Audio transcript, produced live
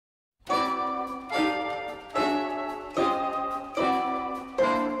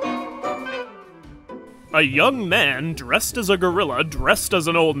A young man dressed as a gorilla, dressed as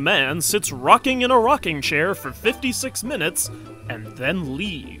an old man, sits rocking in a rocking chair for 56 minutes and then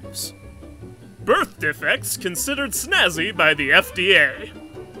leaves. Birth defects considered snazzy by the FDA.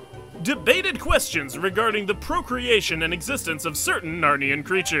 Debated questions regarding the procreation and existence of certain Narnian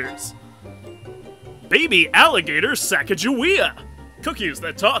creatures. Baby alligator Sacagawea. Cookies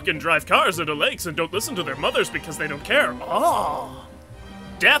that talk and drive cars into lakes and don't listen to their mothers because they don't care. Oh.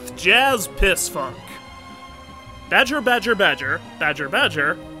 Death jazz piss funk. Badger, badger, badger, badger,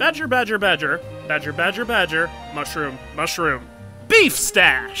 badger, badger, badger, badger, badger, badger, badger, mushroom, mushroom. Beef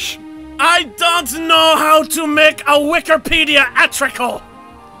stash! I don't know how to make a Wikipedia article!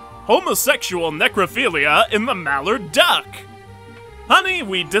 Homosexual necrophilia in the mallard duck. Honey,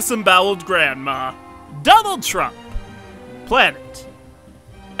 we disemboweled grandma. Donald Trump. Planet.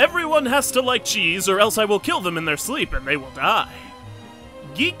 Everyone has to like cheese or else I will kill them in their sleep and they will die.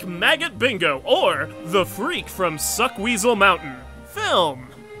 Geek Maggot Bingo, or The Freak from Suckweasel Mountain. Film.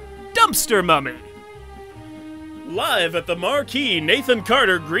 Dumpster Mummy. Live at the Marquee, Nathan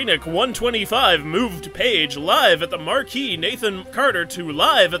Carter Greenock 125 moved page. Live at the Marquee, Nathan Carter to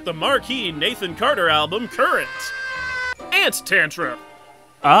Live at the Marquee, Nathan Carter album current. Ant Tantrum.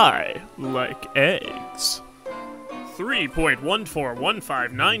 I like eggs.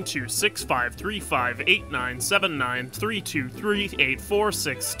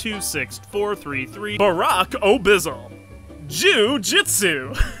 3.14159265358979323846264333 Barack Obizzle.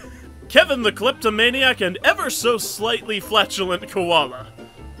 Jiu-Jitsu. Kevin the Kleptomaniac and ever so slightly flatulent koala.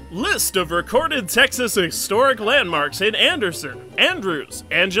 List of recorded Texas historic landmarks in Anderson, Andrews,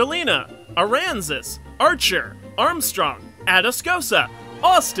 Angelina, Aransas, Archer, Armstrong, Atascosa,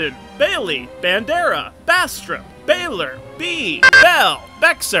 Austin, Bailey, Bandera, Bastrop, Baylor, B, Bell,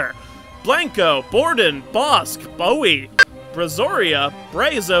 Bexar, Blanco, Borden, Bosque, Bowie, Brazoria,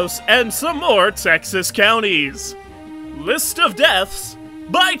 Brazos, and some more Texas counties. List of deaths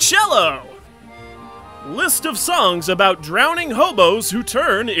by Cello. List of songs about drowning hobos who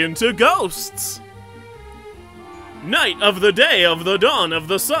turn into ghosts. Night of the day, of the dawn, of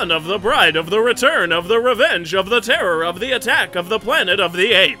the sun, of the bride, of the return, of the revenge, of the terror, of the attack, of the planet of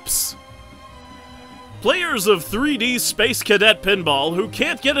the apes. Players of 3D Space Cadet Pinball who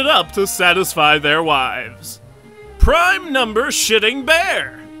can't get it up to satisfy their wives. Prime number shitting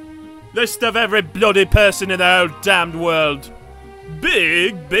bear. List of every bloody person in the whole damned world.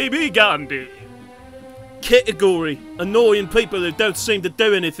 Big Baby Gandhi. Category: annoying people who don't seem to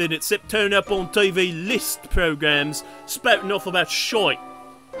do anything except turn up on TV list programs, spouting off about shite.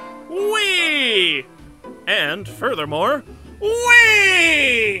 Wee! And furthermore,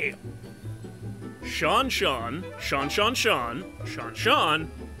 wee! Sean Sean, Sean Sean Sean, Sean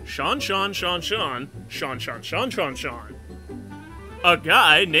Sean, Sean Sean Sean Sean, Sean Sean Sean Sean Sean. A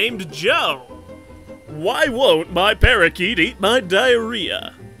guy named Joe. Why won't my parakeet eat my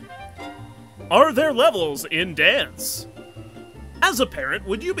diarrhea? Are there levels in dance? As a parent,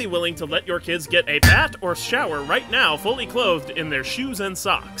 would you be willing to let your kids get a bath or shower right now fully clothed in their shoes and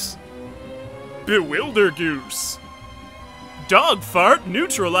socks? Bewilder Goose. Dog fart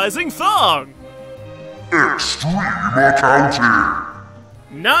neutralizing thong. Extreme mortality.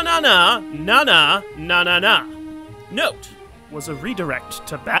 Na na na, na na, na na na. Note was a redirect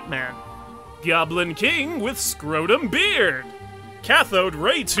to Batman. Goblin King with scrotum beard. Cathode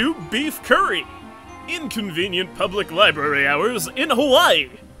Ray Tube beef curry. Inconvenient public library hours in Hawaii.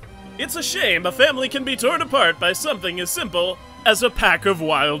 It's a shame a family can be torn apart by something as simple as a pack of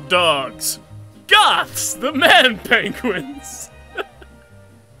wild dogs. Goths, the man penguins.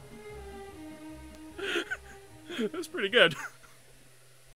 That's pretty good.